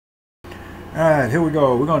Alright, here we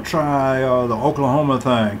go. We're going to try the Oklahoma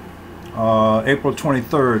Thang. April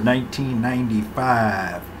 23rd,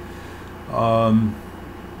 1995.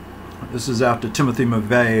 This is after Timothy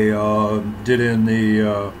McVeigh did in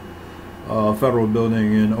the federal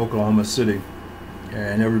building in Oklahoma City.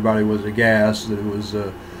 And everybody was aghast that it was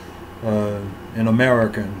an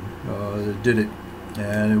American that did it.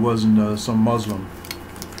 And it wasn't some Muslim.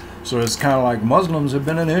 So it's kind of like Muslims have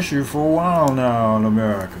been an issue for a while now in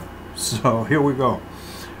America. So here we go.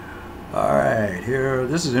 Alright, here,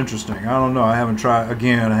 this is interesting. I don't know, I haven't tried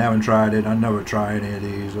it. I never try any of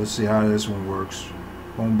these. Let's see how this one works.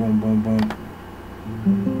 Boom, boom, boom, boom.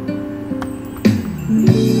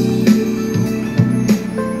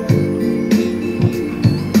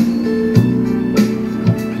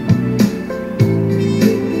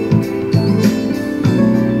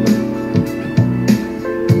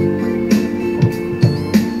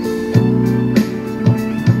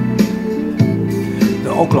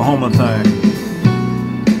 Oklahoma Thang.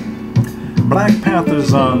 Black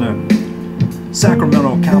Panthers on the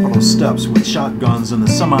Sacramento Capitol steps with shotguns in the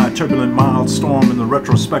semi-turbulent mild storm in the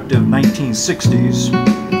retrospective 1960s.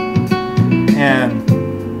 And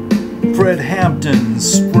Fred Hampton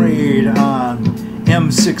sprayed on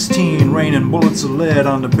M16, raining bullets of lead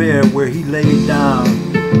on the bed where he laid down.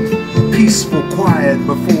 Peaceful quiet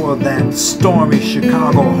before that stormy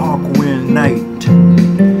Chicago hawkwind night.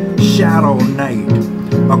 Shadow night.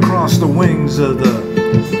 Across the wings of the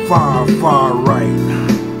far, far right.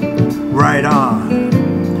 Right on.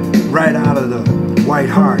 Right out of the White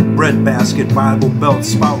Hart breadbasket Bible Belt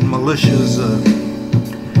spouting militias,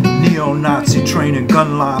 neo-Nazi training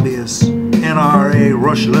gun lobbyists, NRA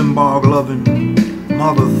Rush Limbaugh loving,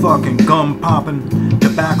 motherfucking gum popping,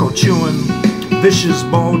 tobacco chewing, vicious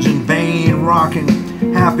bulging, vein rocking,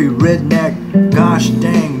 happy redneck, gosh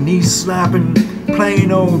dang knee slapping,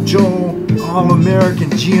 plain old Joe, all-American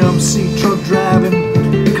GMC truck driving,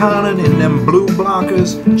 conning in them blue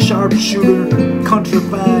blockers, sharpshooter,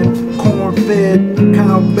 countrified, corn-fed,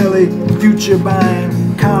 cow-belly, future buying,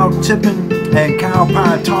 cow tipping, and cow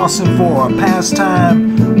pie tossing for a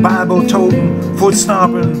pastime, Bible toting, foot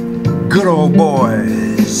stomping, good old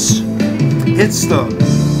boys. It's the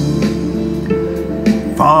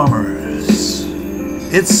farmers.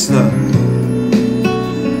 It's the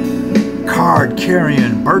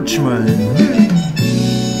card-carrying Birchman.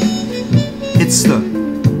 It's the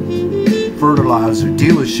fertilizer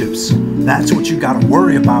dealerships. That's what you gotta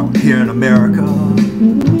worry about here in America.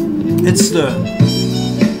 It's the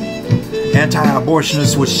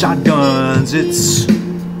anti-abortionists with shotguns. It's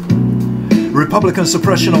Republican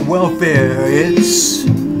suppression of welfare. It's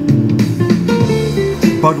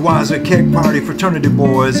Budweiser keg party fraternity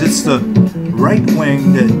boys. It's the right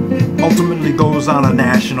wing that ultimately goes on a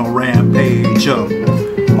national rampage,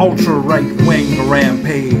 ultra right wing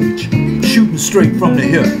rampage, shooting straight from the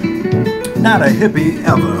hip. Not a hippie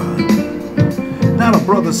ever. Not a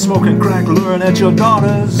brother smoking crack luring at your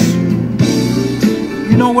daughters.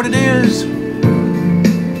 You know what it is?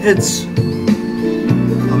 It's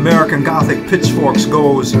American Gothic pitchforks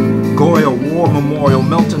goes Goya War Memorial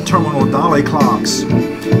melting terminal dolly clocks.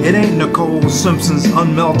 It ain't Nicole Simpson's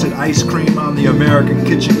unmelted ice cream on the American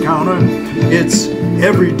kitchen counter. It's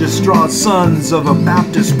every distraught sons of a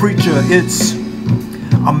Baptist preacher. It's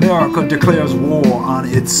America declares war on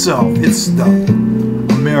itself. It's the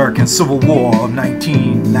American Civil War of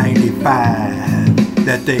 1995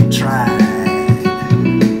 that they tried.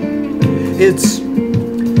 It's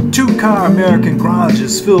two-car American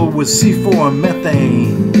garages filled with C4 and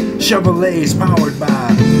methane. Chevrolets powered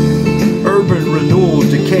by urban renewal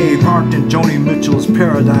decay parked in Joni Mitchell's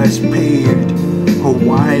Paradise paved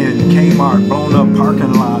Hawaiian Kmart blown up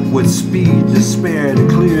parking lot with speed despair to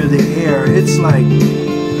clear the air. It's like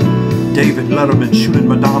David Letterman shooting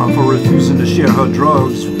Madonna for refusing to share her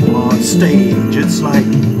drugs on stage. It's like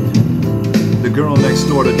the girl next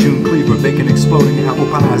door to June Cleaver baking exploding apple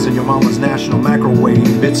pies in your mama's national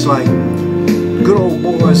microwave. It's like good old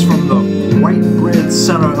boys from the white bread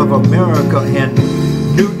center of America and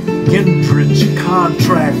Newt Gingrich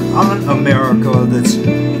contract on America that's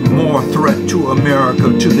more threat to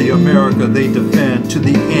America, to the America they defend, to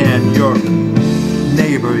the end, your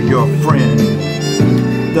neighbor, your friend.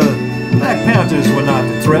 The Black Panthers were not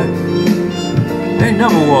the threat. They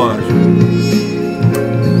never was.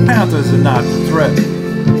 Panthers are not the threat.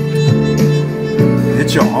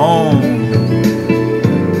 It's your own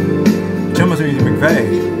Timothy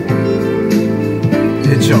McVeigh.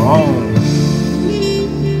 It's your own.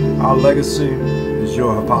 Our legacy is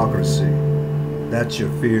your hypocrisy. That's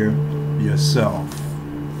your fear yourself.